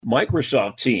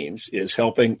Microsoft Teams is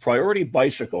helping Priority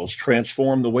Bicycles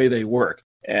transform the way they work.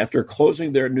 After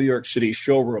closing their New York City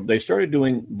showroom, they started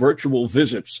doing virtual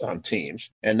visits on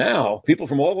Teams. And now people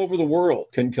from all over the world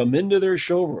can come into their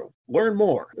showroom. Learn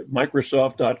more at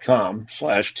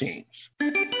Microsoft.com/Teams.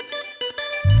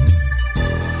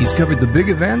 He's covered the big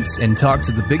events and talked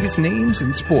to the biggest names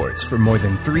in sports for more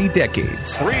than 3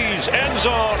 decades. Breeze, end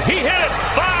zone. He hit it.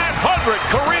 500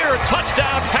 career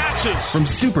touchdown passes. From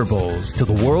Super Bowls to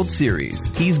the World Series,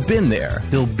 he's been there,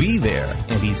 he'll be there,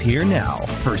 and he's here now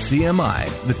for CMI,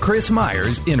 the Chris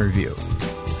Myers Interview.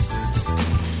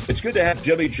 It's good to have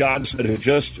Jimmy Johnson, who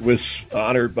just was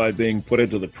honored by being put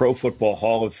into the Pro Football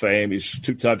Hall of Fame. He's a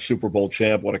 2-time Super Bowl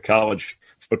champ, won a college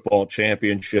football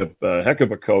championship, heck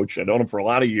of a coach. I've known him for a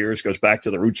lot of years, goes back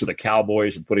to the roots of the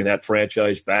Cowboys and putting that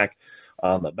franchise back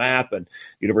on the map, and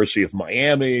University of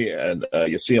Miami, and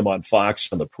you see him on Fox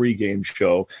on the pregame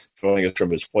show, joining us from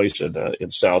his place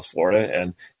in South Florida.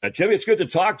 And Jimmy, it's good to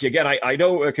talk to you again. I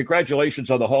know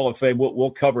congratulations on the Hall of Fame. We'll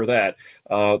cover that.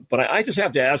 But I just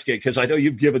have to ask you, because I know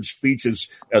you've given speeches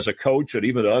as a coach, and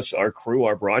even us, our crew,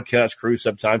 our broadcast crew,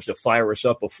 sometimes to fire us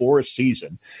up before a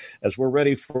season, as we're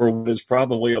ready for what is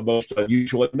probably the most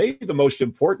unusual, maybe the most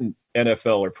important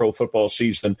NFL or pro football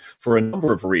season for a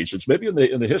number of reasons, maybe in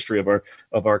the history of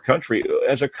our country.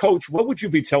 As a coach, what would you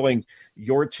be telling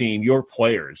your team, your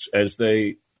players, as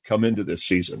they come into this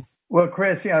season? Well,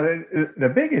 Chris,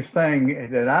 the biggest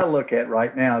thing that I look at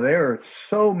right now, there are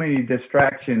so many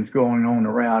distractions going on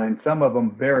around, and some of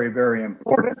them very, very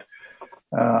important.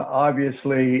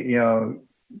 Obviously,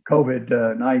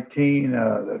 COVID-19,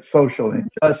 the social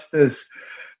injustice,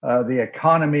 the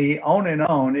economy, on and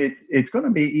on. It's going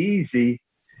to be easy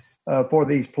for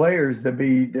these players to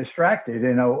be distracted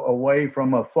and away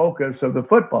from a focus of the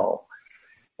football.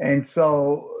 And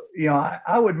so,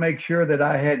 I would make sure that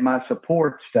I had my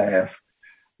support staff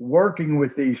working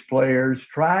with these players,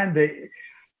 trying to,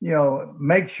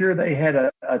 make sure they had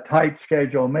a tight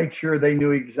schedule, make sure they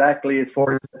knew exactly as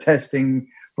far as testing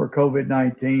for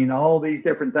COVID-19, all these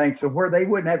different things, so where they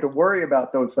wouldn't have to worry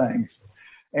about those things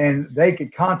and they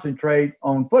could concentrate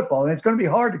on football. And it's going to be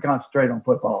hard to concentrate on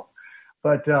football.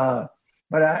 But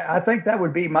I think that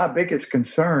would be my biggest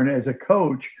concern as a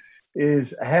coach,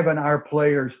 is having our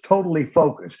players totally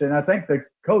focused. And I think the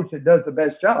coach that does the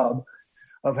best job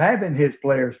of having his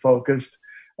players focused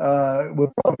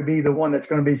will probably be the one that's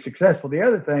going to be successful. The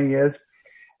other thing is,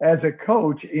 as a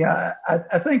coach,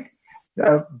 I think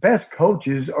the best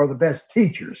coaches are the best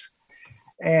teachers.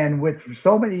 And with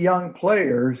so many young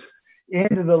players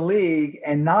into the league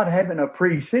and not having a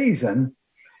preseason,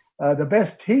 the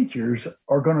best teachers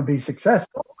are going to be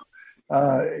successful.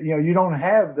 You don't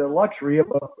have the luxury of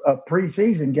a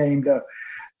preseason game to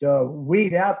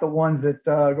weed out the ones that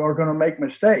are going to make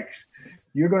mistakes.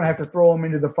 You're going to have to throw them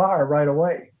into the fire right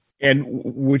away. And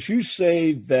would you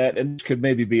say that, and this could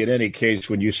maybe be in any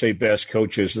case when you say best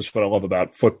coaches, this is what I love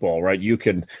about football, right? You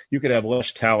can have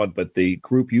less talent, but the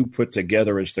group you put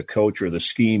together as the coach or the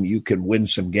scheme, you can win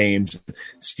some games,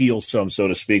 steal some, so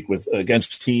to speak,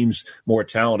 against teams more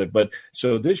talented. But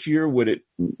so this year, would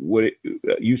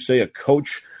you say a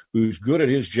coach who's good at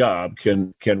his job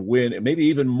can win, maybe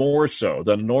even more so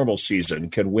than a normal season,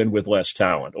 can win with less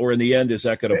talent? Or in the end, is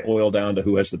that going to boil down to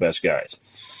who has the best guys?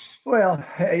 Well,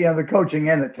 the coaching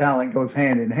and the talent goes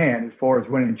hand in hand as far as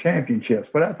winning championships.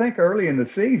 But I think early in the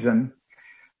season,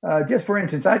 just for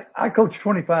instance, I coached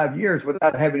 25 years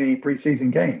without having any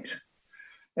preseason games.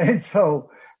 And so,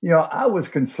 I was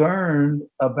concerned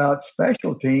about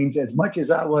special teams as much as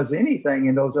I was anything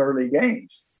in those early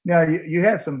games. Now, you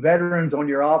have some veterans on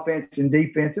your offense and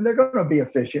defense, and they're going to be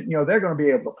efficient. They're going to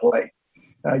be able to play.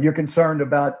 You're concerned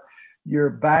about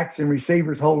your backs and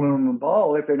receivers holding on the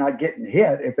ball if they're not getting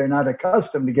hit, if they're not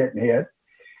accustomed to getting hit.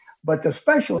 But the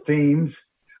special teams,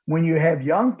 when you have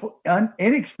young,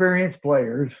 inexperienced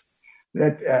players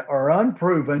that are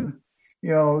unproven,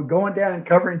 going down and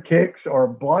covering kicks or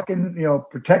blocking,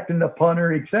 protecting the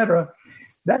punter, et cetera,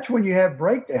 that's when you have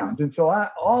breakdowns. And so I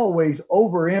always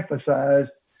overemphasize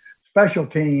special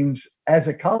teams as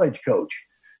a college coach,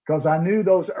 because I knew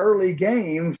those early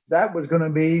games, that was going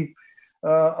to be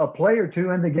a play or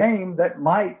two in the game that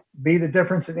might be the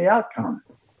difference in the outcome.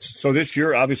 So this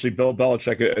year, obviously, Bill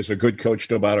Belichick is a good coach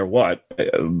no matter what.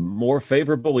 More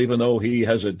favorable, even though he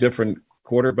has a different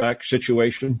quarterback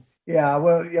situation? Yeah,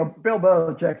 well, Bill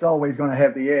Belichick's always going to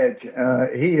have the edge.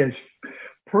 He has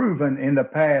proven in the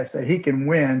past that he can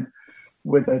win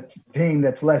with a team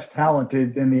that's less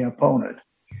talented than the opponent.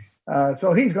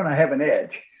 So he's going to have an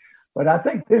edge. But I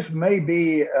think this may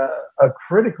be a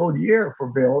critical year for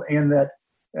Bill in that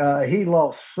he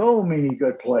lost so many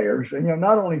good players. And,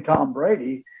 not only Tom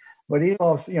Brady, but he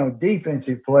lost,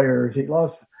 defensive players. He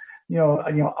lost,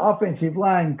 offensive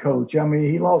line coach. I mean,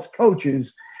 he lost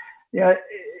coaches. Yeah,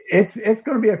 it's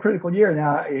going to be a critical year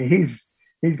now. He's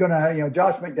going to,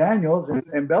 Josh McDaniels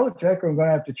and Belichick are going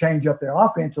to have to change up their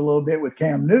offense a little bit with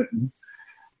Cam Newton.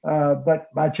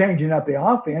 But by changing up the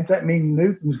offense, that means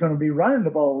Newton's going to be running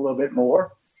the ball a little bit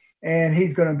more, and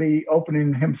he's going to be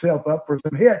opening himself up for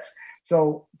some hits.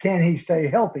 So can he stay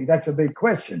healthy? That's a big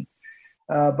question.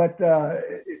 But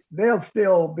they'll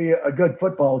still be a good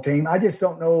football team. I just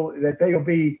don't know that they'll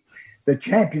be the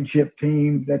championship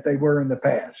team that they were in the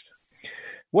past.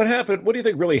 What happened? What do you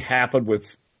think really happened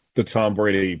with the Tom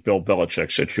Brady, Bill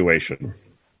Belichick situation?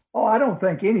 Oh, I don't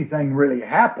think anything really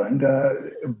happened.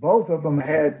 Both of them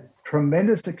had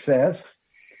tremendous success.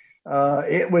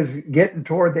 It was getting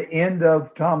toward the end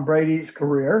of Tom Brady's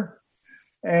career.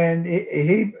 And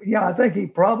I think he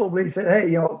probably said,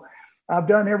 hey, I've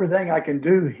done everything I can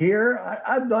do here.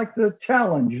 I'd like to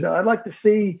challenge. I'd like to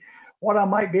see what I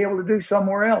might be able to do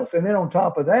somewhere else. And then on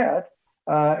top of that,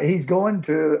 he's going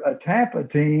to a Tampa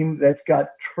team that's got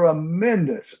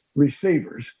tremendous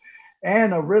receivers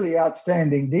and a really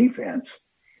outstanding defense.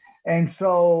 And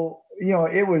so,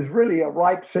 it was really a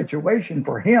ripe situation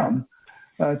for him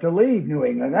to leave New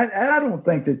England. I don't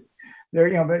think that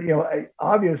they're,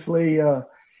 obviously,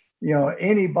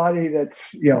 anybody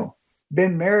that's,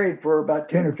 been married for about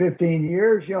 10 or 15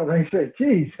 years, they say,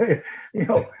 geez,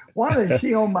 why is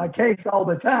she on my case all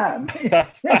the time?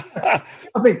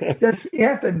 I mean, does she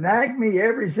have to nag me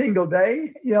every single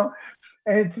day?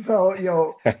 And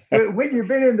so, when you've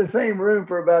been in the same room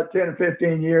for about 10 or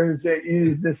 15 years,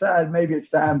 you decide maybe it's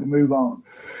time to move on.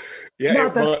 Yeah,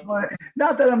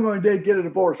 not that I'm going to get a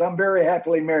divorce. I'm very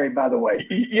happily married, by the way.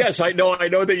 Yes, I know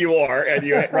that you are, and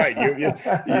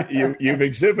you've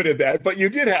exhibited that. But you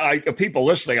did have people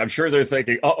listening. I'm sure they're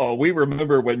thinking, we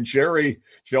remember when Jerry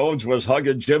Jones was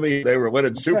hugging Jimmy. They were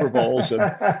winning Super Bowls,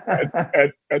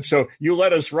 and so you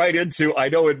led us right into. I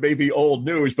know it may be old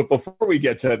news, but before we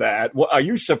get to that, are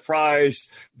you surprised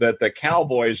that the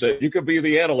Cowboys, you could be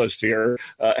the analyst here,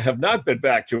 have not been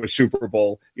back to a Super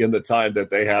Bowl in the time that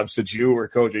they have since you were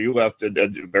coach, you left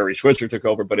and Barry Switzer took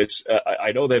over, but it's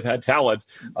I know they've had talent,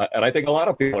 and I think a lot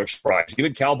of people are surprised,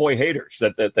 even Cowboy haters,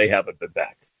 that they haven't been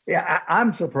back. Yeah,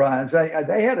 I'm surprised.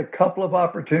 They had a couple of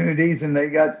opportunities, and they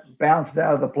got bounced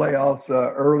out of the playoffs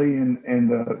early in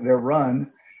their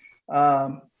run.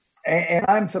 And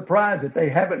I'm surprised that they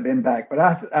haven't been back, but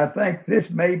I think this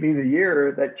may be the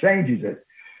year that changes it.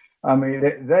 I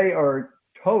mean, they are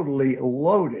totally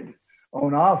loaded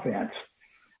on offense.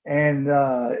 And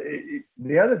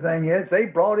the other thing is they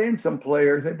brought in some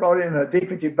players. They brought in a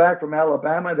defensive back from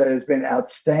Alabama that has been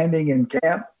outstanding in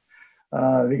camp.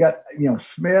 They got,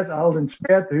 Smith, Alden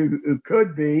Smith, who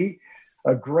could be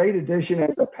a great addition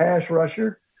as a pass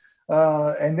rusher.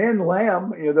 And then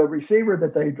Lamb, the receiver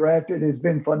that they drafted, has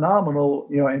been phenomenal,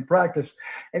 in practice.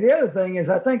 And the other thing is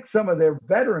I think some of their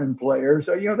veteran players,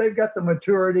 they've got the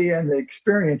maturity and the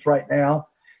experience right now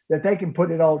that they can put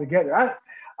it all together.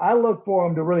 I look for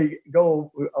them to really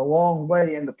go a long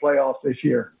way in the playoffs this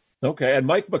year. Okay, and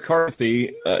Mike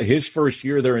McCarthy, his first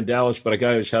year there in Dallas, but a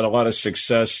guy who's had a lot of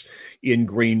success in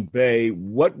Green Bay.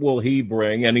 What will he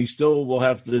bring? And he still will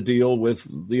have to deal with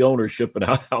the ownership and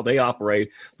how they operate,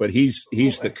 but he's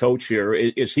the coach here.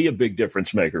 Is he a big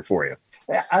difference maker for you?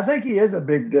 I think he is a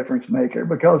big difference maker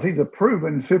because he's a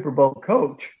proven Super Bowl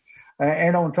coach.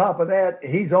 And on top of that,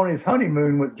 he's on his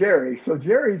honeymoon with Jerry. So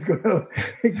Jerry's going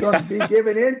to be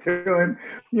giving into him,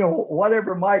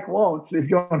 whatever Mike wants, he's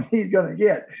going to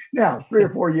get. Now, 3 or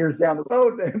 4 years down the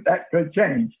road, that could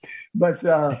change. But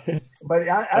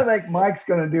I think Mike's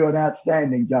going to do an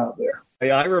outstanding job there.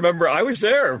 I remember I was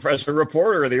there as a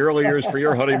reporter in the early years for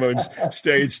your honeymoon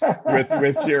stage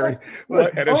with Jerry.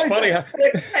 And it's funny.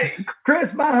 Hey,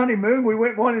 Chris, my honeymoon, we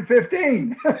went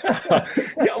 1-15.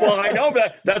 Yeah, well, I know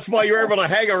that's why you were able to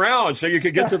hang around so you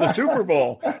could get to the Super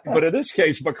Bowl. But in this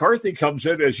case, McCarthy comes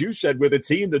in, as you said, with a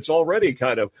team that's already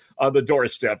kind of on the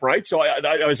doorstep, right? So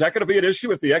is that going to be an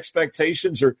issue if the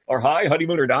expectations are high,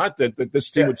 honeymoon or not, that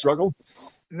this team would struggle?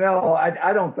 No,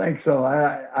 I don't think so.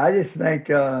 I just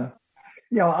think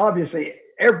obviously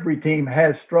every team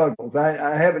has struggles.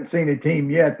 I haven't seen a team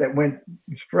yet that went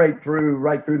right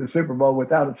through the Super Bowl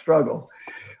without a struggle.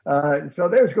 So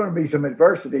there's going to be some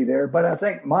adversity there. But I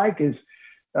think Mike is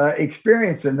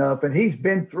experienced enough and he's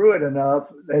been through it enough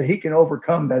that he can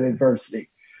overcome that adversity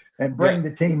and bring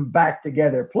the team back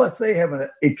together. Plus, they have an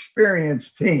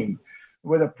experienced team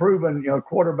with a proven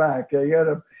quarterback.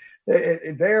 They're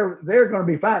going to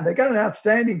be fine. They got an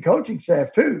outstanding coaching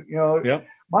staff too.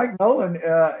 Mike Nolan,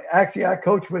 actually, I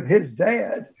coached with his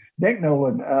dad Nick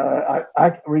Nolan.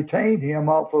 I retained him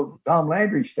off of Tom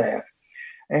Landry's staff,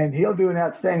 and he'll do an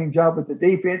outstanding job with the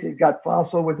defense. He's got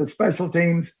Fossil with the special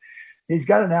teams. He's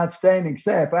got an outstanding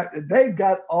staff. They've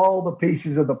got all the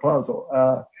pieces of the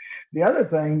puzzle. The other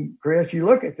thing, Chris, you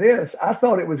look at this, I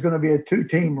thought it was going to be a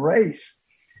 2-team race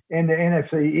in the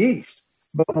NFC East.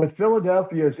 But with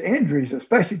Philadelphia's injuries,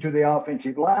 especially to the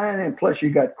offensive line, and plus you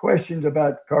got questions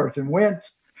about Carson Wentz,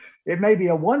 it may be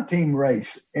a 1-team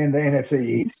race in the NFC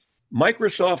East.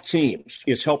 Microsoft Teams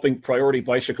is helping Priority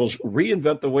Bicycles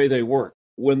reinvent the way they work.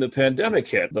 When the pandemic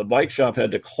hit, the bike shop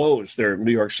had to close their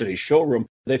New York City showroom.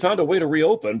 They found a way to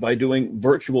reopen by doing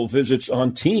virtual visits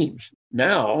on Teams.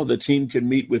 Now, the team can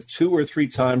meet with 2 or 3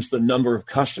 times the number of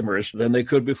customers than they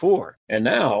could before. And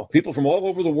now, people from all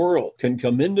over the world can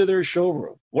come into their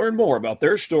showroom. Learn more about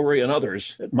their story and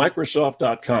others at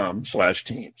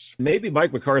Microsoft.com/Teams. Maybe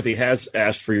Mike McCarthy has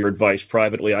asked for your advice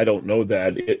privately. I don't know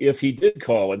that. If he did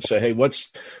call and say, hey, what's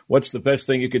the best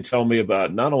thing you could tell me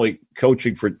about not only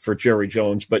coaching for Jerry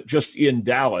Jones, but just in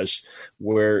Dallas,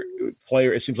 where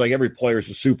it seems like every player is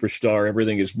a superstar,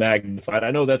 everything is magnified.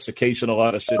 I know that's the case in a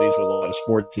lot of cities with a lot of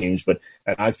sport teams, but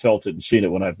and I've felt it and seen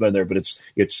it when I've been there, but it's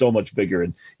so much bigger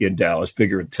in Dallas,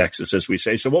 bigger in Texas, as we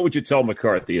say. So what would you tell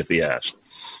McCarthy if he asked?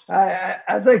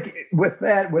 I think with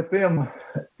them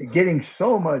getting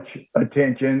so much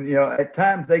attention, at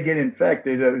times they get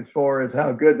infected as far as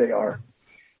how good they are.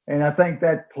 And I think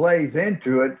that plays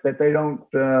into it, that they're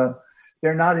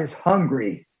not as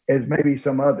hungry as maybe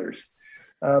some others.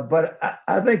 But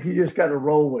I think you just got to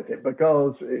roll with it,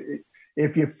 because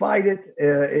if you fight it,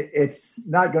 it's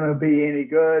not going to be any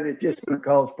good. It's just going to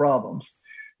cause problems.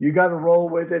 You got to roll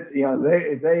with it.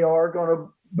 They are going to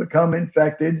become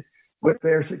infected with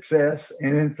their success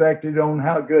and infected on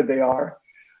how good they are.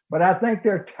 But I think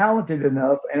they're talented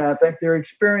enough, and I think they're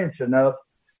experienced enough,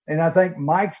 and I think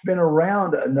Mike's been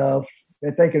around enough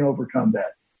that they can overcome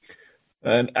that.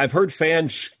 And I've heard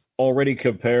fans already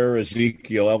compare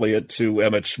Ezekiel Elliott to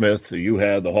Emmitt Smith, who you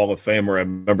had, the Hall of Famer. I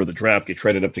remember the draft, you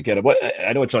traded up to get him.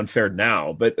 I know it's unfair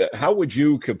now, but how would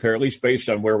you compare, at least based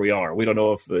on where we are? We don't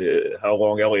know if how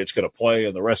long Elliott's going to play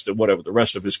and the rest of whatever the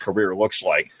rest of his career looks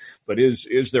like. But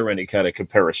is there any kind of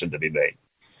comparison to be made?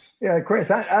 Yeah, Chris,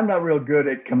 I'm not real good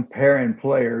at comparing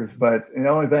players, but the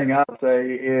only thing I'll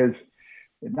say is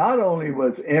not only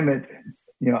was Emmitt,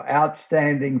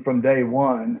 outstanding from day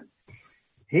one,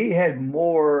 he had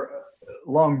more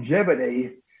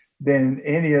longevity than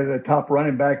any of the top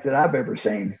running backs that I've ever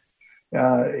seen.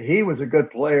 He was a good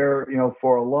player,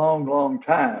 for a long, long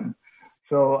time.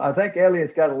 So I think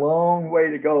Elliott's got a long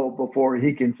way to go before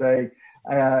he can say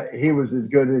he was as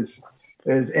good as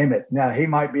Emmitt. Now, he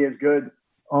might be as good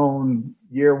on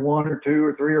year 1 or 2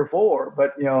 or 3 or 4,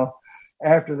 but,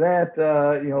 after that,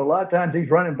 a lot of times these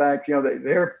running backs, they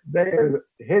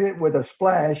hit it with a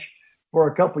splash for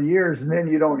a couple of years, and then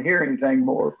you don't hear anything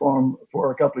more from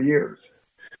for a couple of years.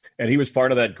 And he was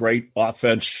part of that great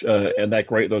offense and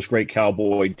those great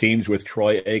Cowboy teams with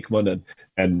Troy Aikman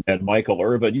and Michael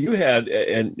Irvin. You had,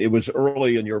 and it was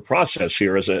early in your process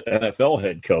here as an NFL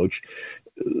head coach,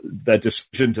 that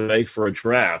decision to make for a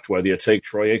draft, whether you take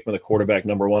Troy Aikman, the quarterback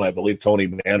number 1. I believe Tony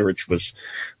Mandarich was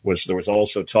there was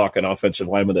also talk an offensive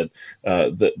lineman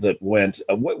that went.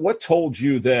 What told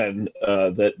you then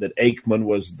that Aikman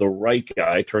was the right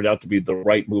guy? Turned out to be the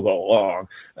right move all along.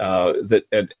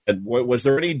 And was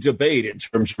there any debate in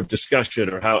terms of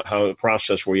discussion or how the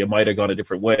process where you might have gone a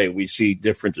different way? We see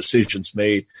different decisions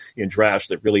made in drafts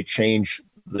that really change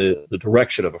the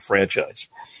direction of a franchise.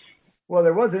 Well,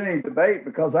 there wasn't any debate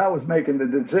because I was making the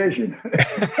decision.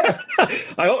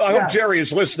 I hope Jerry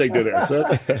is listening to this.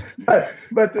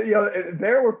 But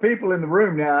there were people in the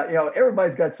room now.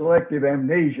 Everybody's got selective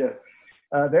amnesia.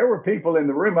 There were people in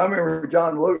the room. I remember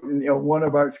John Wooten, one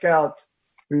of our scouts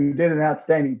who did an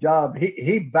outstanding job.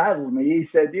 He battled me. He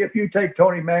said, if you take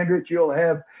Tony Mandarich, you'll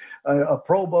have a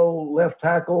Pro Bowl left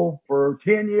tackle for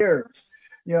 10 years.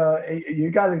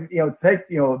 You got to, take,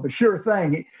 the sure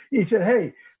thing. He said,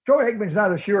 hey, Troy Aikman's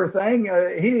not a sure thing.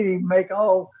 He didn't even make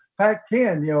all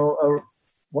Pac-10.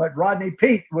 Rodney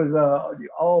Peete was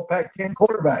all Pac-10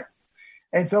 quarterback.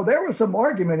 And so there was some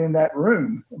argument in that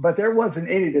room, but there wasn't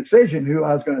any decision who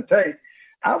I was going to take.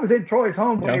 I was in Troy's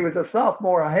home when he was a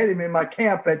sophomore. I had him in my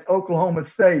camp at Oklahoma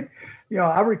State.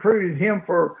 I recruited him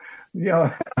for,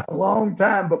 a long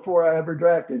time before I ever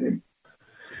drafted him.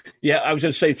 Yeah, I was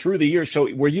going to say through the years.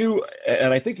 So were you,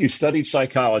 and I think you studied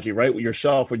psychology, right,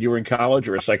 yourself when you were in college,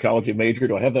 or a psychology major.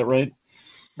 Do I have that right?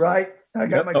 Right. I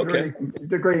got my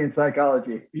degree in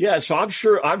psychology. Yeah, so I'm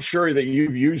sure that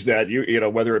you've used that, you know,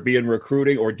 whether it be in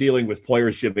recruiting or dealing with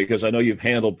players, Jim, because I know you've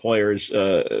handled players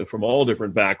from all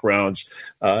different backgrounds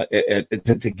and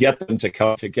to get them to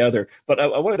come together. But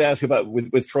I wanted to ask you about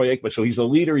with Troy Aikman. So he's the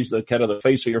leader, he's the kind of the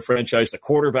face of your franchise, the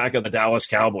quarterback of the Dallas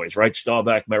Cowboys, right?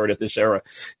 Staubach, Merritt at this era,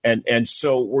 and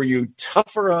so were you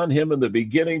tougher on him in the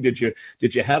beginning? Did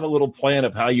you have a little plan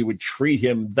of how you would treat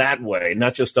him that way,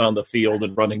 not just on the field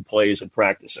and running plays and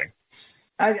practicing?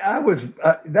 I was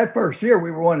that first year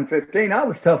we were 1-15. I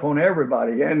was tough on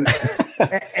everybody, and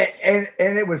and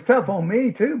it was tough on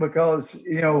me too because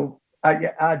you know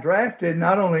I drafted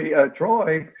not only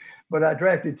Troy, but I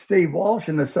drafted Steve Walsh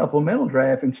in the supplemental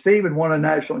draft, and Steve had won a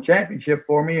national championship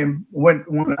for me and won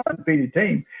an undefeated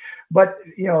team. But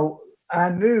you know I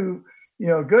knew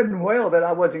good and well that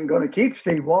I wasn't going to keep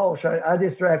Steve Walsh. I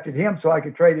just drafted him so I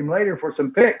could trade him later for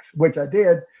some picks, which I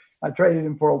did. I traded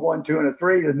him for a 1, 2, and a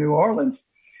 3 to New Orleans.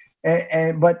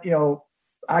 But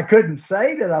I couldn't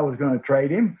say that I was going to trade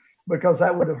him because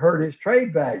that would have hurt his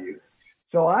trade value.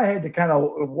 So I had to kind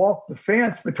of walk the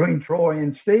fence between Troy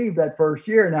and Steve that first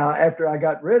year. Now, after I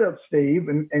got rid of Steve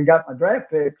and got my draft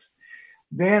picks,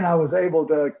 then I was able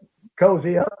to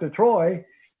cozy up to Troy.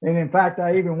 And in fact,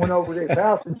 I even went over to his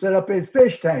house and set up his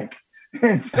fish tank.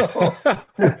 And so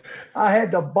I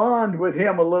had to bond with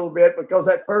him a little bit because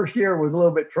that first year was a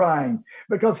little bit trying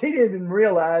because he didn't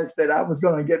realize that I was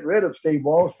going to get rid of Steve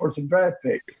Walsh for some draft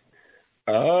picks.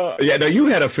 Yeah, no, you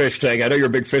had a fish tank. I know you're a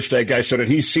big fish tank guy. So did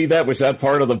he see that? Was that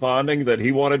part of the bonding that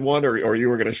he wanted one, or you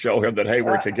were going to show him that, hey,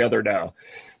 we're together now?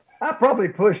 I probably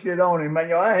pushed it on him.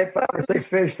 I had 5 or 6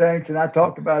 fish tanks, and I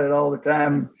talked about it all the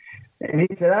time. And he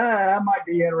said, I might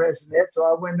be interested in it. So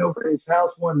I went over to his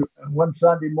house one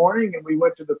Sunday morning, and we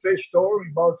went to the fish store. We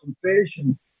bought some fish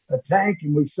and a tank,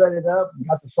 and we set it up and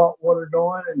got the salt water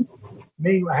going. And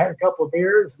I had a couple of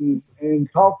beers and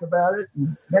talked about it.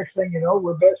 And next thing you know,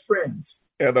 we're best friends.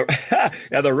 And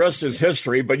the rest is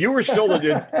history. But you were still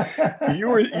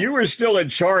you were still in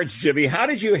charge, Jimmy. How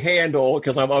did you handle?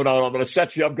 Because I'm going to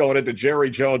set you up going into Jerry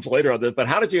Jones later on this. But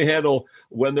how did you handle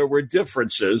when there were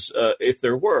differences, if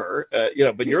there were?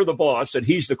 But you're the boss and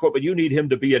he's the coach. But you need him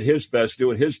to be at his best,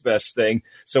 doing his best thing.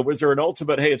 So was there an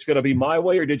ultimate? Hey, it's going to be my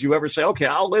way, or did you ever say, okay,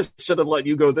 I'll listen and let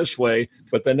you go this way,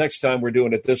 but the next time we're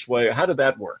doing it this way? How did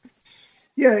that work?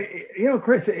 Yeah,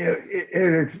 Chris,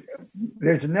 there's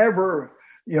never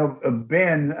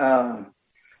been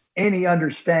any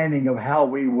understanding of how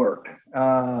we worked.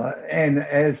 And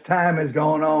as time has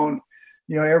gone on,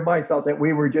 everybody thought that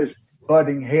we were just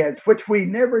butting heads, which we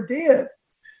never did.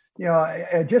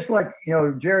 Just like,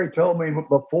 Jerry told me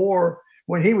before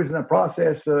when he was in the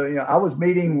process, I was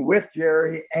meeting with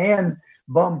Jerry and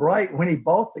Bum Bright when he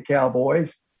bought the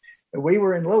Cowboys. We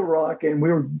were in Little Rock and we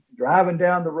were driving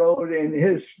down the road in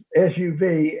his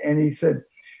SUV. And he said,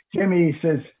 Jimmy, he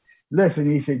says, listen,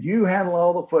 he said, you handle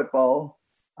all the football.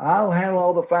 I'll handle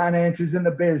all the finances and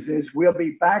the business. We'll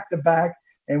be back to back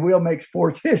and we'll make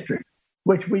sports history,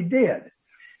 which we did.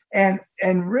 And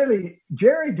really,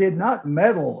 Jerry did not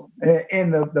meddle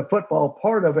in the football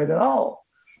part of it at all.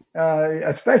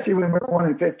 Especially when we were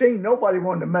 1-15, nobody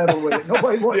wanted to meddle with it.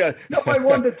 Nobody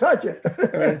wanted to touch it.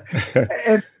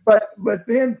 But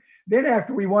then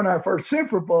after we won our first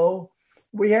Super Bowl,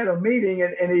 we had a meeting,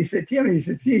 and he said, Tim, he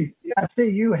said, see, I see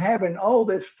you having all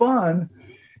this fun,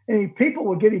 and people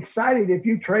will get excited if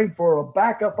you trade for a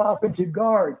backup offensive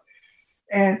guard.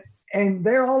 And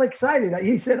they're all excited.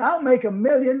 He said, I'll make $1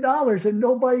 million and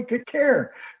nobody could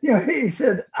care. He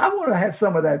said, I want to have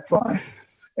some of that fun.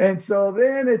 And so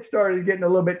then it started getting a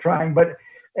little bit trying. But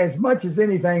as much as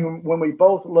anything, when we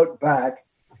both look back,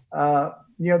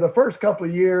 the first couple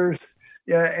of years,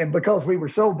 and because we were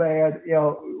so bad,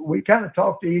 we kind of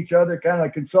talked to each other, kind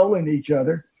of consoling each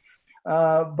other.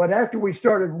 But after we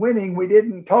started winning, we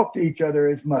didn't talk to each other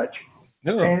as much.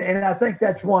 No. And I think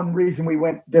that's one reason we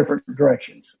went different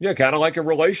directions. Yeah, kind of like a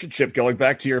relationship going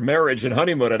back to your marriage and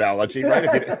honeymoon analogy,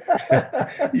 right?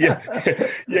 You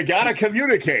got to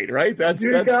communicate, right?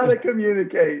 You got to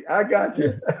communicate. I got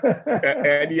you.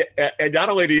 and not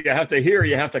only do you have to hear,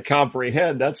 you have to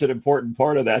comprehend. That's an important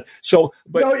part of that. So,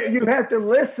 but no, you have to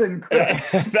listen.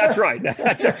 That's right.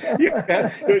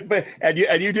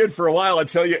 And you did for a while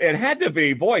until it had to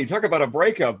be. Boy, you talk about a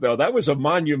breakup, though. That was a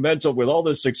monumental with all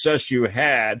the success you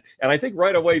had. And I think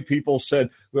right away people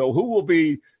said, well, who will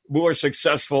be more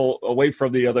successful away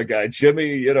from the other guy,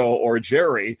 Jimmy, or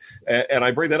Jerry? And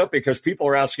I bring that up because people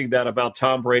are asking that about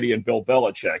Tom Brady and Bill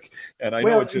Belichick. And I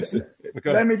know it's just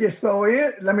let me just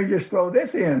throw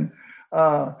this in.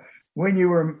 when you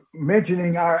were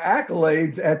mentioning our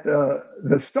accolades at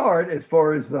the start, as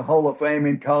far as the Hall of Fame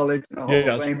in college and the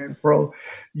Hall of Fame in pro,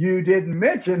 you didn't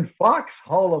mention Fox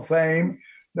Hall of Fame,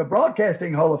 the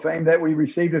Broadcasting Hall of Fame that we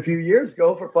received a few years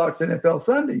ago for Fox NFL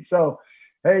Sunday. So,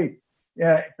 hey,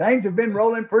 yeah, things have been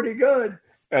rolling pretty good.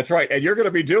 That's right. And you're going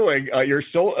to be doing, you're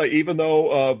still, even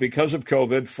though because of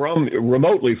COVID,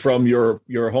 remotely from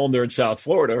your home there in South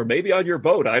Florida, or maybe on your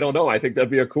boat. I don't know. I think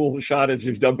that'd be a cool shot as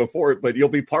you've done before. But you'll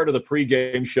be part of the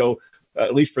pregame show,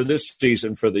 at least for this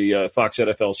season, for the Fox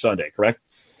NFL Sunday, correct?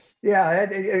 Yeah.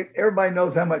 Everybody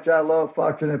knows how much I love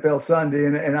Fox NFL Sunday,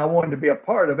 and I wanted to be a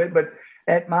part of it. But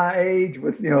at my age,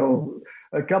 with,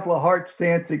 a couple of heart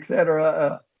stents, et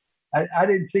cetera, I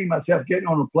didn't see myself getting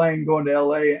on a plane going to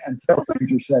L.A. until things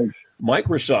are safe.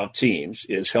 Microsoft Teams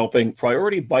is helping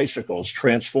Priority Bicycles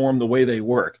transform the way they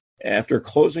work. After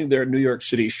closing their New York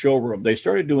City showroom, they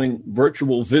started doing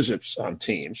virtual visits on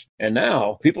Teams. And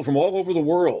now people from all over the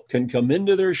world can come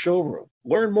into their showroom.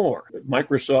 Learn more at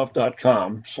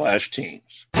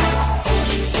Microsoft.com/Teams.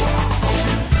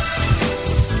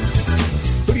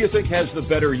 Who do you think has the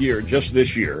better year just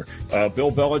this year?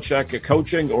 Bill Belichick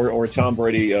coaching or Tom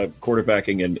Brady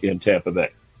quarterbacking in Tampa Bay?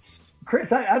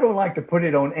 Chris, I don't like to put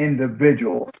it on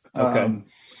individuals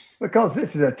because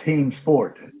this is a team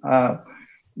sport.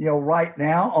 Right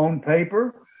now on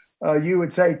paper, you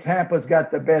would say Tampa's got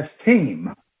the best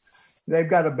team. They've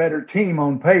got a better team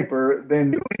on paper than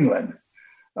New England.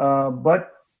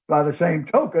 But by the same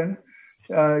token,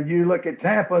 you look at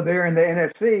Tampa there in the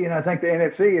NFC, and I think the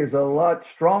NFC is a lot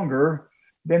stronger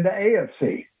than the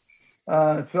AFC.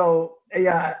 I'd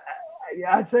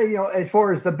say, as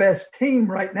far as the best team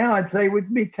right now, I'd say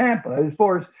would be Tampa. As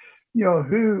far as,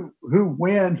 who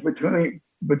wins between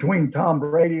Tom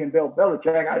Brady and Bill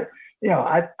Belichick,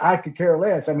 I could care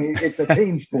less. I mean, it's a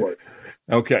team sport.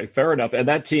 Okay, fair enough. And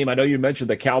that team, I know you mentioned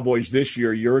the Cowboys this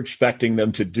year. You're expecting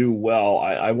them to do well.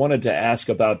 I wanted to ask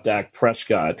about Dak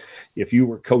Prescott. If you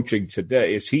were coaching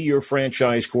today, is he your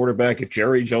franchise quarterback? If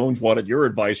Jerry Jones wanted your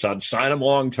advice on sign him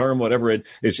long-term, whatever it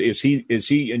is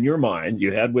he in your mind?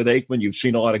 You had with Aikman, you've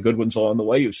seen a lot of good ones along the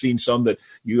way. You've seen some that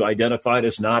you identified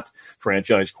as not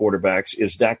franchise quarterbacks.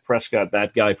 Is Dak Prescott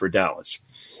that guy for Dallas?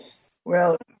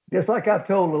 Well, just like I've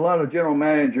told a lot of general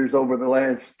managers over the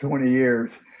last 20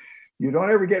 years, you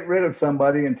don't ever get rid of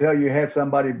somebody until you have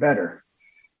somebody better.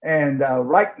 And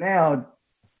right now,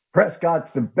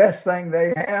 Prescott's the best thing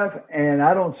they have, and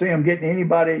I don't see them getting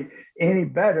anybody any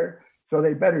better, so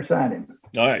they better sign him.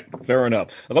 All right, fair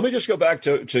enough. Let me just go back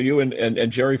to you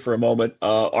and Jerry for a moment.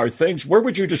 Where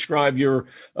would you describe your,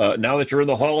 now that you're in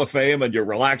the Hall of Fame and you're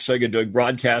relaxing and doing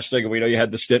broadcasting, and we know you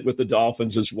had the stint with the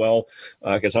Dolphins as well,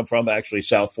 because I'm from actually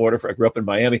South Florida. I grew up in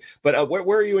Miami. But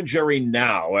where are you and Jerry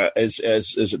now? Is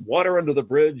it water under the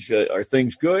bridge? Are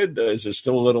things good? Is it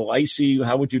still a little icy?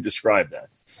 How would you describe that?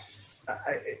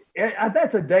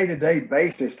 That's a day-to-day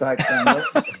basis type thing.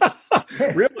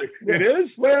 Really? It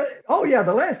is? Well,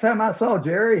 the last time I saw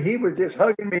Jerry, he was just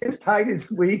hugging me as tight as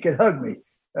he could hug me.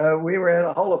 We were at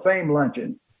a Hall of Fame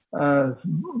luncheon.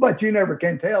 But you never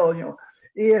can tell,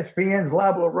 ESPN's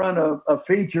liable to run a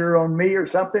feature on me or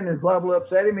something, and liable to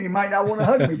upset him, and he might not want to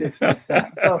hug me this next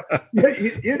time. So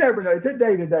you never know. It's a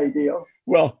day-to-day deal.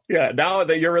 Well, yeah, now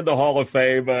that you're in the Hall of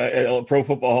Fame, Pro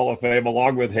Football Hall of Fame,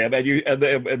 along with him, and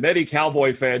many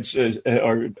Cowboy fans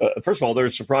are, first of all, they're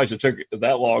surprised it took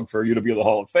that long for you to be in the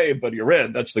Hall of Fame, but you're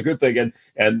in. That's the good thing.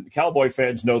 And Cowboy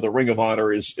fans know the Ring of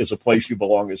Honor is a place you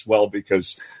belong as well,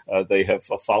 because they have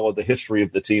followed the history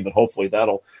of the team, and hopefully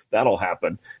that'll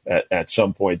happen at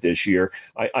some point this year.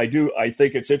 I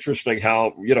think it's interesting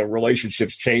how,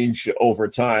 relationships change over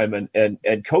time,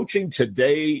 and coaching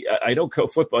today, I know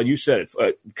football, you said it,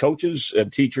 coaches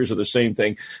and teachers are the same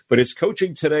thing, but is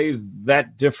coaching today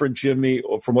that different, Jimmy,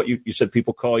 from what you said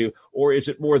people call you, or is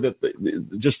it more that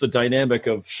just the dynamic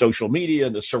of social media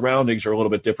and the surroundings are a little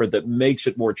bit different that makes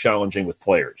it more challenging with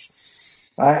players?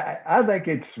 I think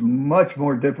it's much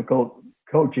more difficult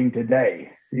coaching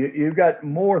today. You've got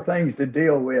more things to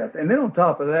deal with. And then on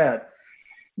top of that,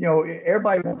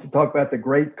 everybody wants to talk about the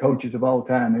great coaches of all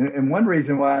time. And one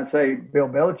reason why I say Bill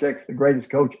Belichick's the greatest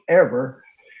coach ever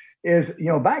is,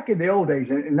 back in the old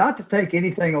days, and not to take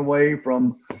anything away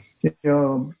from,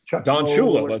 Chuck Don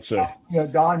Shula, let's say.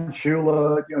 Don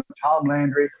Shula, Tom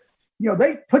Landry.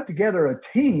 They put together a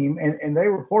team, and they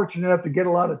were fortunate enough to get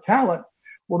a lot of talent.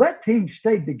 Well, that team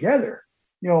stayed together,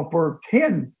 for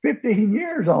 10, 15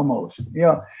 years almost,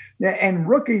 and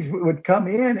rookies would come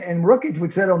in, and rookies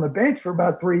would sit on the bench for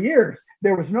about 3 years.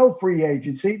 There was no free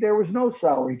agency. There was no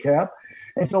salary cap.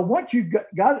 And so once you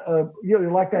got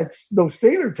like those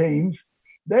Steeler teams,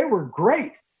 they were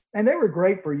great. And they were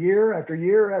great for year after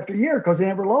year after year because they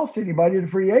never lost anybody to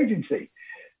free agency.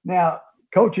 Now,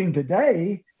 coaching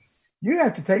today, you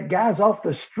have to take guys off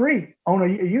the street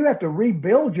you have to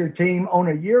rebuild your team on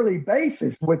a yearly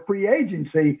basis with free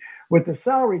agency, with the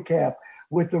salary cap,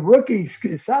 with the rookie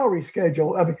salary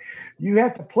schedule. I mean, you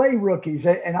have to play rookies.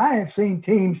 And I have seen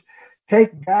teams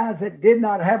take guys that did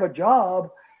not have a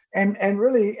job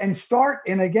and start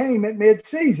in a game at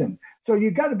midseason. So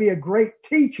you've got to be a great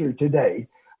teacher today,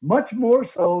 much more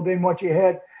so than what you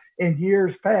had in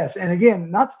years past. And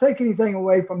again, not to take anything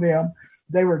away from them.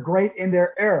 They were great in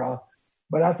their era.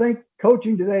 But I think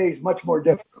coaching today is much more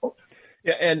difficult.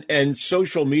 Yeah, and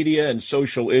social media and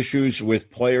social issues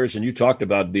with players, and you talked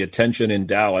about the attention in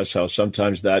Dallas, how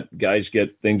sometimes that guys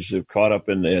get things caught up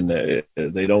in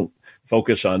they don't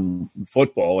focus on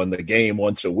football and the game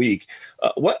once a week.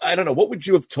 I don't know, what would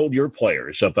you have told your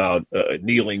players about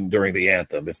kneeling during the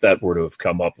anthem if that were to have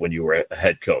come up when you were a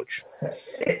head coach?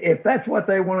 If that's what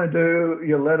they want to do,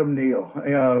 you let them kneel.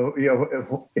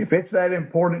 If it's that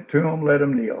important to them, let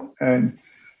them kneel.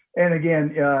 And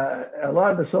again, a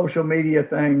lot of the social media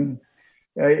thing,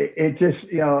 it just,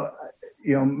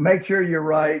 make sure you're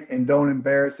right and don't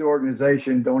embarrass the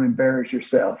organization. Don't embarrass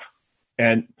yourself.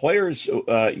 And players,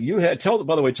 by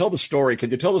the way, tell the story.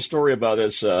 Can you tell the story about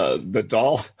this, the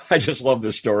doll? I just love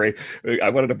this story. I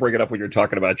wanted to bring it up when you were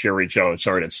talking about Jerry Jones.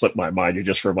 Sorry, it slipped my mind. You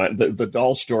just reminded the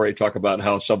doll story. Talk about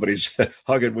how somebody's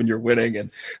hugging when you're winning,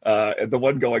 and the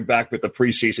one going back with the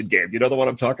preseason game. You know the one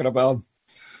I'm talking about?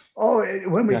 Oh,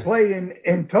 when we played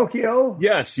in Tokyo?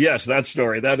 Yes, that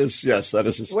story. That is a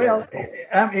story. Well,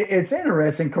 it's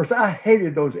interesting. Of course, I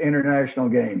hated those international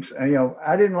games.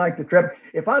 I didn't like the trip.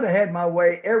 If I'd have had my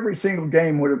way, every single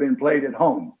game would have been played at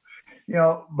home.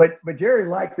 But Jerry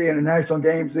liked the international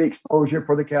games, the exposure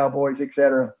for the Cowboys, et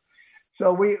cetera.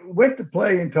 So we went to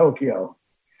play in Tokyo.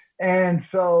 And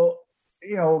so,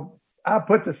 I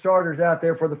put the starters out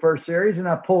there for the first series, and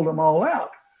I pulled them all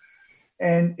out.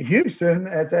 And Houston,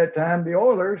 at that time, the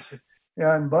Oilers,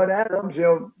 and Bud Adams,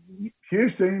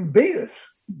 Houston beat us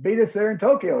there in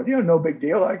Tokyo. No big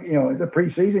deal, the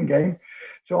preseason game.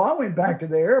 So I went back to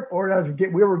the airport.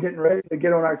 We were getting ready to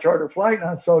get on our charter flight, and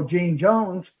I saw Jean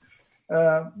Jones,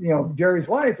 Jerry's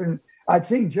wife, and I'd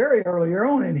seen Jerry earlier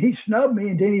on, and he snubbed me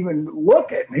and didn't even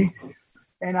look at me.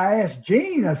 And I asked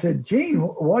Jean, I said, Jean,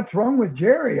 what's wrong with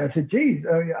Jerry? I said, geez,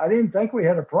 I didn't think we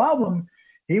had a problem.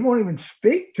 He won't even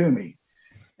speak to me.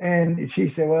 And she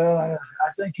said, well, I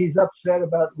think he's upset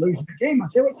about losing the game. I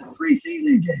said, well, it's a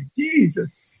preseason game. Jesus.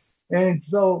 And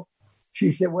so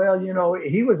she said, well,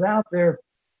 he was out there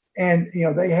and,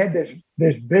 they had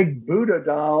this big Buddha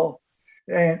doll,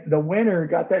 and the winner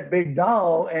got that big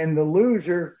doll and the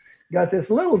loser got this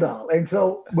little doll. And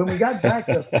so when we got back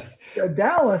to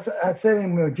Dallas, I said to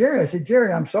him, Jerry,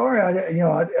 Jerry, I'm sorry.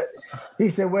 He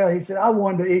said,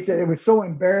 it was so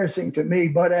embarrassing to me.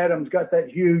 Bud Adams got that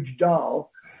huge doll.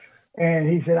 And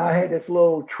he said, I had this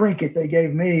little trinket they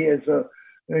gave me as the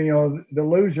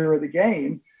loser of the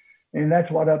game. And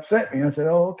that's what upset me. I said,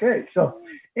 oh, okay. So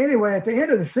anyway, at the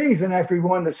end of the season, after he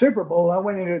won the Super Bowl, I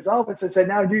went into his office and said,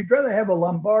 now, do you rather have a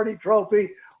Lombardi trophy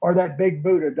or that big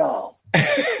Buddha doll?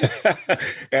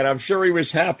 And I'm sure he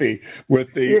was happy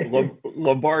with the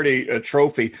Lombardi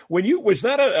trophy. Was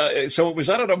that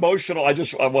an emotional?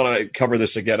 I want to cover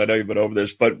this again. I know you've been over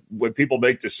this, but when people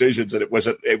make decisions, and it was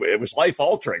life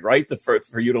altering, right?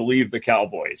 For you to leave the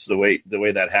Cowboys the way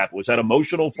that happened, was that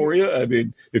emotional for you? I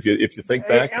mean, if you think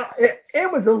back,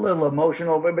 it was a little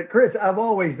emotional, but Chris, I've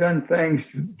always done things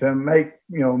to make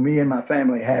me and my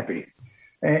family happy,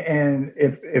 and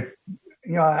if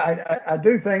I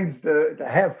do things to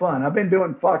have fun. I've been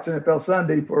doing Fox NFL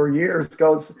Sunday for years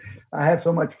because I have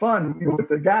so much fun with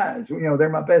the guys. They're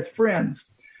my best friends,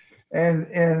 and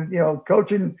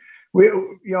coaching.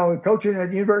 Coaching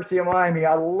at University of Miami,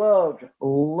 I loved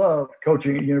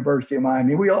coaching at University of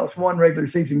Miami. We lost one regular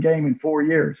season game in 4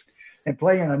 years, and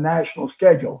playing a national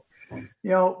schedule.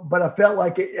 But I felt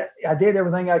like I did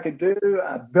everything I could do.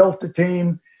 I built the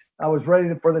team. I was ready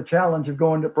for the challenge of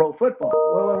going to pro football.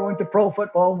 Well, I went to pro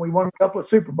football, and we won a couple of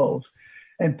Super Bowls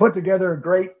and put together a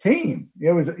great team.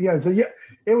 It was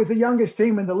the youngest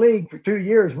team in the league for 2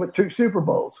 years with 2 Super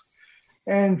Bowls.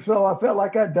 And so I felt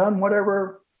like I'd done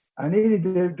whatever I needed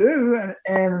to do,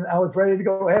 and I was ready to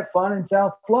go have fun in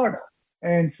South Florida.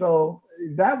 And so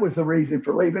that was the reason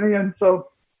for leaving. And so,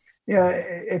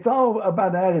 it's all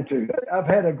about attitude. I've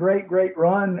had a great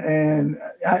run, and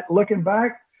looking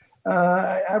back,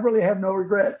 I really have no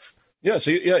regrets. Yeah,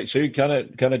 so you kind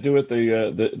of do it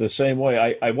the same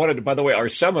way. I wanted to, by the way, our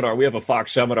seminar. We have a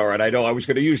Fox seminar, and I know I was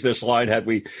going to use this line had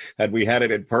we had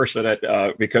it in person.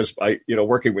 Because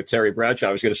working with Terry Bradshaw,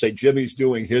 I was going to say Jimmy's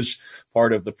doing his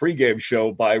part of the pregame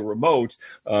show by remote.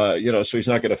 So he's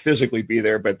not going to physically be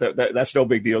there, but that's no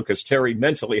big deal because Terry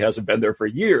mentally hasn't been there for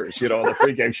years. On the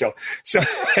pregame show. So,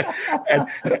 and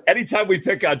anytime we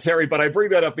pick on Terry, but I bring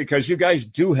that up because you guys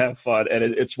do have fun, and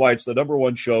it's why it's the number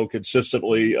one show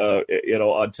consistently.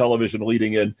 On television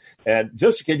leading in. And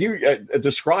just can you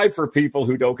describe for people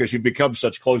who know, because you've become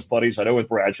such close buddies, I know with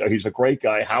Bradshaw, he's a great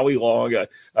guy, Howie Long,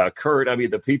 Kurt, I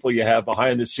mean, the people you have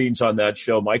behind the scenes on that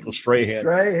show, Michael Strahan.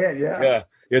 Yeah.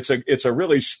 It's a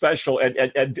really special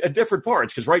and different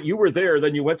parts because, right, you were there,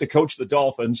 then you went to coach the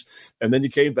Dolphins, and then you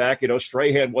came back.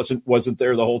 Strahan wasn't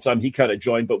there the whole time. He kind of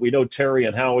joined, but we know Terry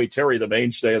and Howie, Terry the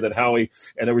mainstay, and then Howie,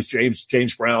 and there was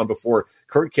James Brown before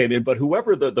Kurt came in. But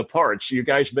whoever the parts, you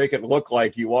guys make it look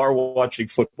like you are watching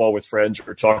football with friends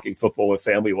or talking football with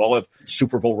family. You all have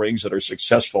Super Bowl rings that are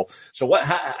successful. So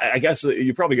I guess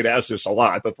you're probably going to ask this a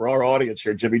lot, but for our audience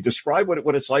here, Jimmy, describe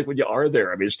what it's like when you are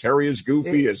there. I mean, is Terry as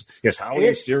goofy? Is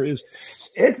Howie serious?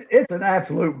 It's an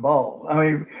absolute ball. I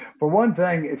mean, for one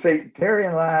thing, see, Terry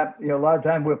and I, a lot of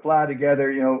times we'll fly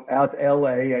together, out to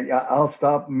L.A. I'll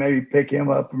stop and maybe pick him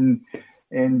up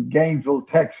in Gainesville,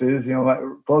 Texas,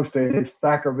 close to his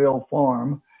Thackerville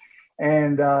farm.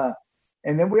 And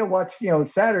then we'll watch,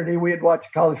 Saturday we'd watch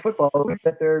college football. We'd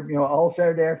sit there, all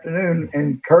Saturday afternoon,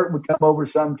 and Kurt would come over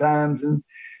sometimes.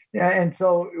 And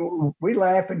so we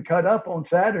laugh and cut up on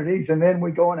Saturdays, and then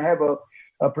we go and have a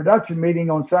production meeting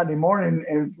on Sunday morning,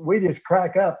 and we just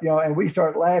crack up, and we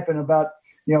start laughing about,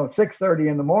 6:30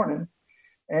 in the morning,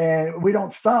 and we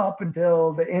don't stop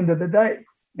until the end of the day.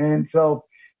 And so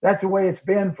that's the way it's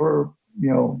been for,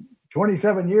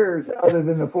 27 years, other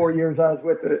than the 4 years I was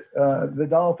with the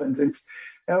Dolphins.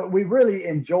 We really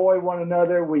enjoy one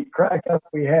another. We crack up.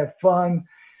 We have fun.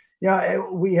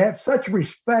 We have such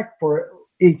respect for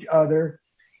each other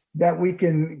that we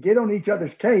can get on each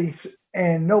other's case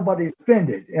and nobody's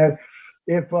offended.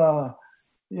 If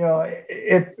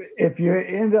you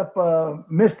end up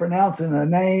mispronouncing a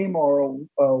name or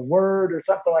a word or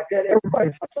something like that,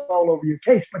 everybody's all over your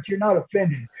case, but you're not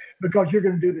offended because you're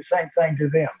going to do the same thing to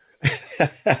them.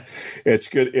 It's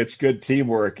good. It's good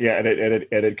teamwork. Yeah. And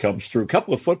it comes through. A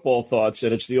couple of football thoughts.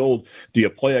 And it's the old, do you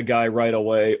play a guy right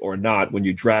away or not when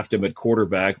you draft him at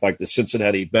quarterback, like the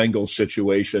Cincinnati Bengals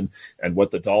situation and what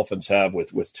the Dolphins have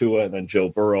with Tua and then Joe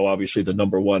Burrow, obviously the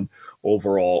number one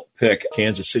overall pick.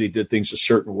 Kansas City did things a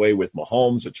certain way with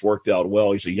Mahomes. It's worked out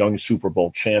well. He's a young Super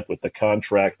Bowl champ with the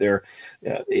contract there.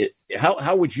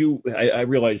 How would you, I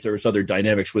realize there's other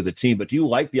dynamics with the team, but do you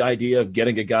like the idea of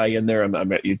getting a guy in there?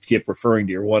 You keep referring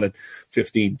to your 1 in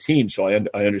 15 team, so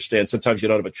I understand sometimes you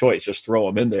don't have a choice, just throw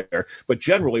him in there. But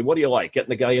generally, what do you like? Getting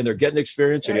the guy in there, getting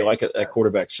experience, and you like that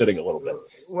quarterback sitting a little bit?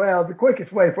 Well, the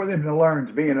quickest way for them to learn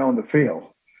is being on the field.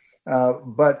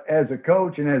 But as a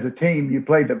coach and as a team, you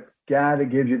play the guy that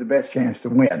gives you the best chance to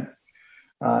win.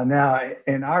 Now,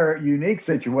 in our unique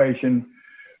situation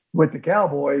with the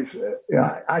Cowboys,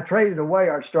 I traded away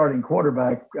our starting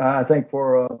quarterback, I think,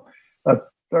 for a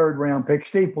third-round pick.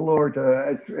 Steve Pallor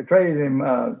I traded him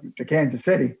to Kansas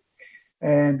City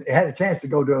and had a chance to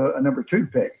go to a number 2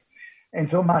 pick. And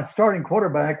so my starting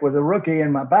quarterback was a rookie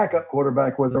and my backup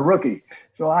quarterback was a rookie.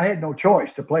 So I had no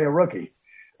choice to play a rookie.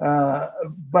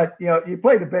 But, you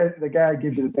play the guy who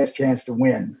gives you the best chance to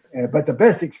win. But the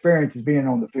best experience is being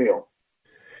on the field.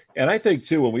 And I think,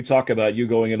 too, when we talk about you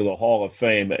going into the Hall of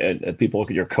Fame and people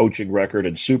look at your coaching record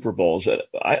and Super Bowls,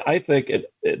 I think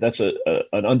that's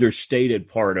an understated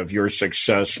part of your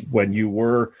success when you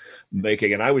were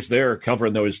making, and I was there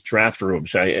covering those draft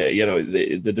rooms,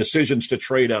 the decisions to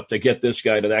trade up, to get this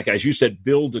guy to that guy. As you said,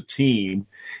 build a team.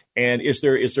 And is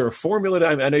there a formula?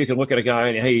 I know you can look at a guy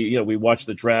and, hey, we watch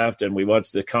the draft and we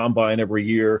watch the combine every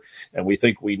year and we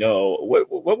think we know.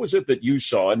 What was it that you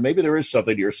saw? And maybe there is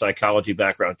something to your psychology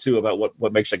background, too, about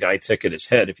what makes a guy tick in his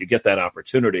head if you get that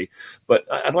opportunity. But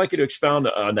I'd like you to expound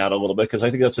on that a little bit because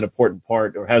I think that's an important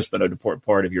part, or has been an important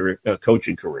part of your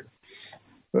coaching career.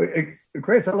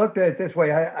 Chris, I looked at it this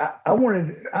way. I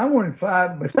wanted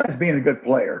 5, besides being a good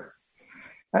player,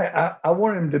 I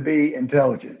wanted him to be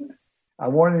intelligent. I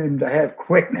wanted him to have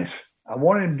quickness. I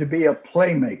wanted him to be a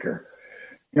playmaker.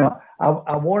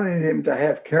 I wanted him to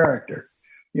have character.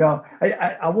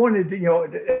 I wanted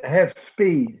to have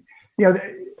speed.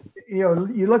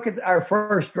 You look at our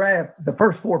first draft, the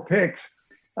first 4 picks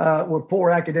were 4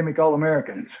 academic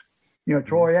All-Americans.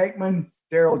 Troy Aikman,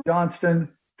 Daryl Johnston,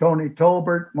 Tony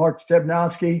Tolbert, Mark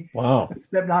Stepnowski. Wow.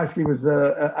 Stepnowski was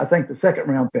I think the 2nd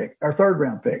round pick, our 3rd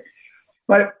round pick.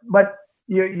 But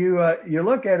you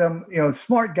look at them,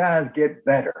 smart guys get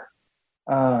better.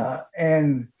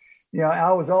 And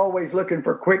I was always looking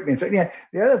for quickness. Yeah.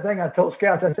 The other thing I told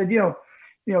scouts, I said,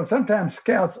 sometimes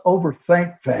scouts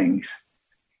overthink things.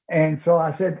 And so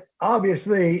I said,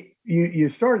 obviously, you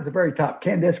start at the very top.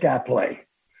 Can this guy play?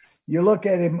 You look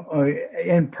at him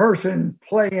in person,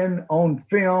 playing on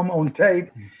film, on tape,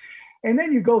 and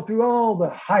then you go through all the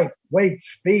height, weight,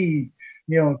 speed,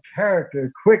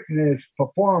 character, quickness,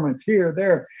 performance here,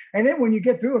 there. And then when you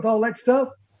get through with all that stuff,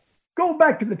 go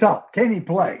back to the top. Can he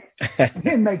play?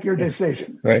 Then make your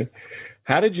decision. Right.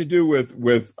 How did you do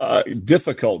with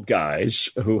difficult guys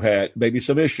who had maybe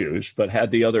some issues, but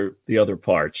had the other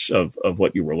parts of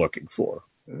what you were looking for?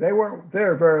 They weren't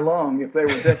there very long if they were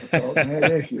difficult and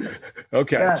had issues.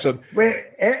 Okay. Yeah, so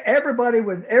everybody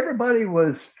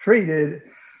was treated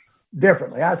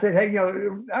differently. I said, hey,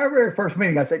 our very first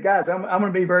meeting, I said, guys, I'm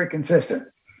going to be very consistent.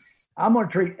 I'm going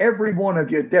to treat every one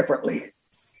of you differently.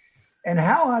 And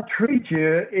how I treat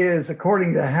you is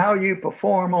according to how you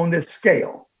perform on this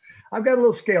scale. I've got a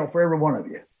little scale for every one of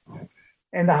you.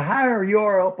 And the higher you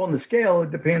are up on the scale,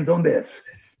 it depends on this.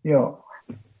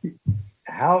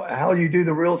 How you do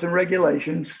the rules and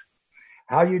regulations,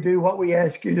 how you do what we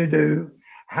ask you to do,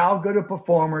 how good a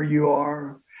performer you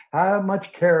are, how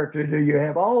much character do you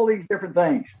have, all these different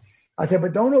things. I said,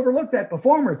 but don't overlook that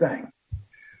performer thing,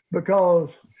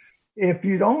 because if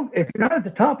you're not at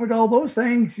the top of all those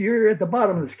things, you're at the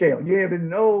bottom of the scale. You have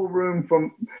no room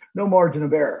for no margin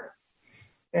of error.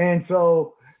 And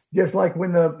so just like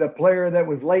when the player that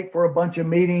was late for a bunch of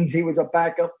meetings, he was a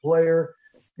backup player,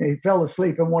 and he fell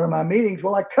asleep in one of my meetings.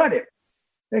 Well, I cut him.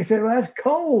 They said, well, that's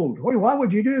cold. Why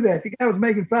would you do that? The guy was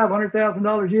making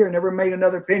 $500,000 a year and never made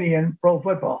another penny in pro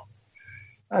football.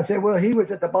 I said, well, he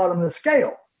was at the bottom of the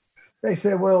scale. They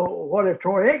said, well, what if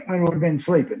Troy Aikman would have been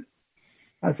sleeping?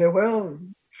 I said, well,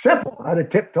 simple. I'd have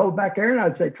tiptoed back there and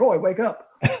I'd say, Troy, wake up.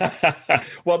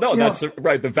 Well, no, that's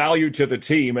right. The value to the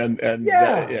team.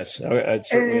 Yes.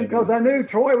 And because I knew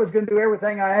Troy was going to do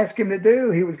everything I asked him to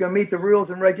do. He was going to meet the rules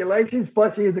and regulations.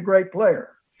 Plus, he is a great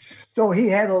player. So he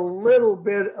had a little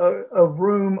bit of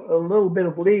room, a little bit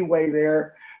of leeway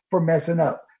there for messing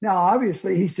up. Now,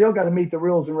 obviously, he's still got to meet the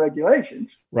rules and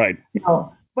regulations. Right.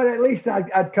 But at least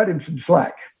I'd cut him some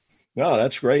slack. No,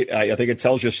 that's great. I think it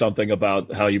tells you something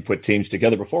about how you put teams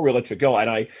together. Before we let you go,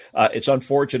 and it's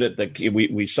unfortunate that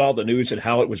we saw the news and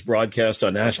how it was broadcast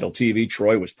on national TV.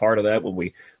 Troy was part of that when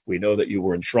we know that you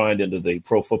were enshrined into the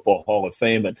Pro Football Hall of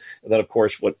Fame. And then, of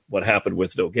course, what happened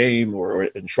with no game or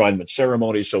enshrinement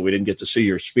ceremony, so we didn't get to see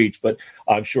your speech. But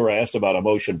I'm sure I asked about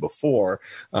emotion before.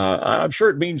 I'm sure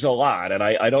it means a lot. And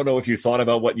I don't know if you thought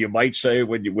about what you might say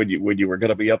when you were going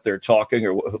to be up there talking,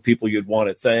 or people you'd want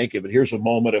to thank. But here's a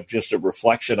moment of just a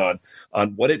reflection on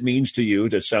what it means to you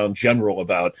to sound general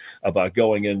about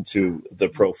going into the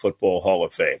Pro Football Hall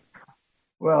of Fame.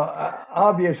 Well,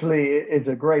 obviously it's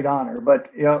a great honor, but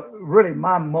really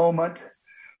my moment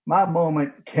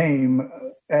came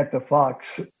at the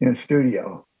Fox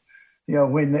studio.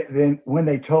 When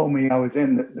they told me I was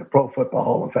in the Pro Football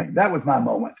Hall of Fame, that was my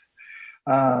moment.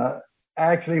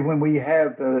 Actually, when we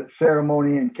have the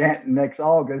ceremony in Canton next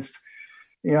August,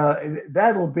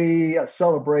 that'll be a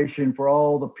celebration for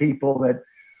all the people that,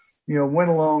 went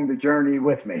along the journey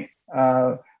with me.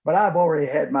 But I've already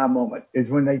had my moment, is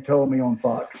when they told me on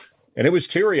Fox. And it was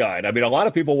teary-eyed. I mean, a lot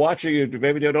of people watching you,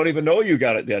 maybe they don't even know you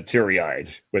got it teary-eyed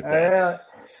with that.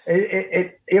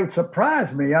 It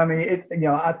surprised me. I mean,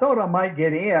 I thought I might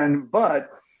get in, but,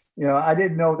 I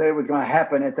didn't know that it was going to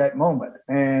happen at that moment.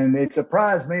 And it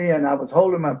surprised me, and I was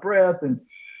holding my breath,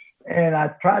 and I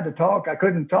tried to talk. I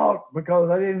couldn't talk because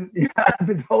I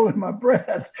was holding my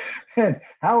breath. And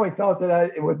Howie thought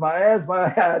that with my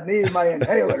asthma, I needed my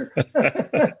inhaler.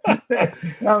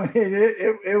 I mean,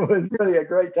 it was really a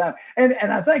great time. And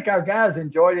I think our guys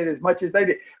enjoyed it as much as they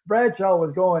did. Bradshaw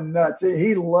was going nuts.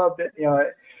 He loved it,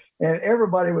 and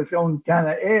everybody was on kind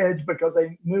of edge because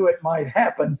they knew it might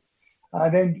happen.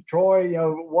 Then Troy,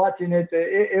 watching it,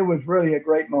 it was really a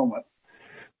great moment.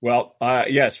 Well,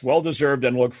 yes, well-deserved,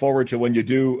 and look forward to when you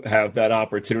do have that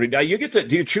opportunity. Now,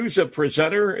 do you choose a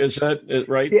presenter? Is that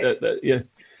right? Yeah.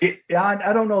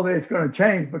 I don't know that it's going to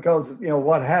change because,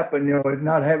 what happened,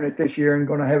 not having it this year and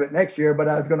going to have it next year, but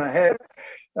I was going to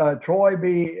have Troy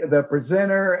be the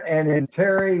presenter, and then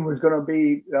Terry was going to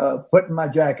be putting my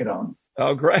jacket on.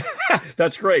 Oh, great!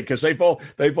 That's great because they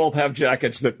both have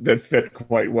jackets that fit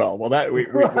quite well. Well, that we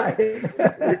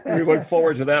look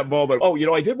forward to that moment. Oh,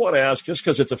 I did want to ask, just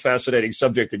because it's a fascinating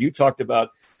subject, and you talked about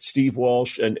Steve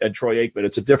Walsh and Troy Aikman.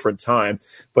 It's a different time,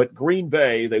 but Green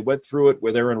Bay, they went through it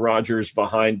with Aaron Rodgers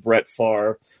behind Brett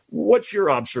Favre. What's your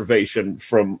observation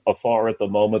from afar at the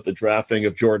moment, the drafting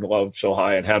of Jordan Love so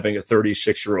high and having a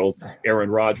 36-year-old Aaron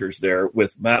Rodgers there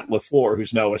with Matt LaFleur,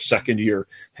 who's now a second-year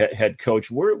head coach?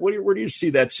 Where do you see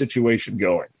that situation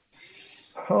going?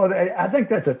 Oh, I think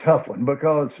that's a tough one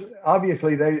because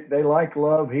obviously they like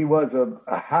Love. He was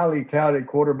a highly touted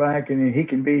quarterback, and he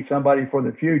can be somebody for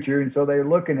the future. And so they're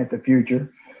looking at the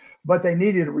future, but they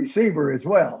needed a receiver as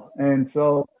well. And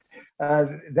so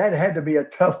that had to be a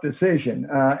tough decision.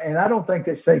 And I don't think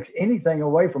this takes anything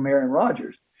away from Aaron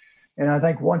Rodgers. And I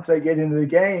think once they get into the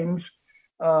games,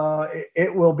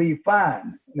 it will be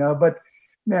fine. But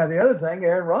now the other thing,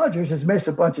 Aaron Rodgers has missed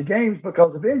a bunch of games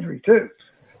because of injury too.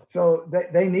 So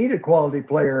they need a quality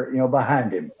player,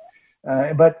 behind him.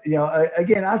 But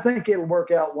again, I think it'll work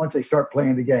out once they start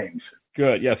playing the games.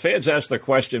 Good. Yeah. Fans asked the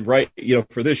question, right?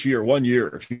 For this year, 1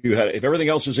 year, if everything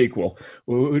else is equal,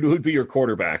 who'd be your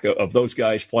quarterback of those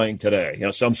guys playing today?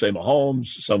 Some say Mahomes,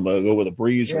 some go with a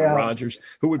Breeze or a Rodgers.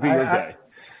 Who would be your guy?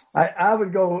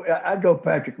 I'd go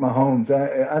Patrick Mahomes.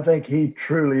 I think he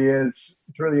truly is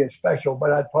special,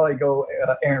 but I'd probably go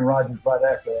Aaron Rodgers right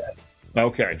after that.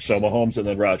 Okay, so Mahomes and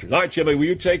then Rodgers. All right, Jimmy, will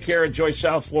you take care? Enjoy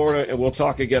South Florida, and we'll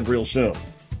talk again real soon.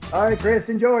 All right, Chris,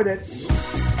 enjoyed it.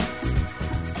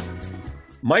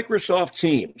 Microsoft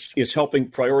Teams is helping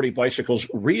Priority Bicycles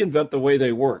reinvent the way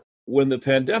they work. When the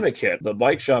pandemic hit, the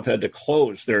bike shop had to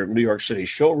close their New York City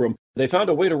showroom. They found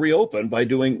a way to reopen by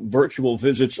doing virtual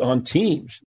visits on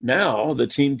Teams. Now, the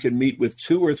team can meet with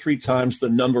 2 or 3 times the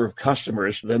number of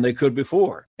customers than they could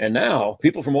before. And now,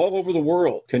 people from all over the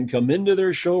world can come into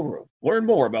their showroom. Learn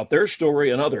more about their story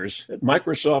and others at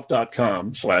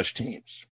Microsoft.com/Teams.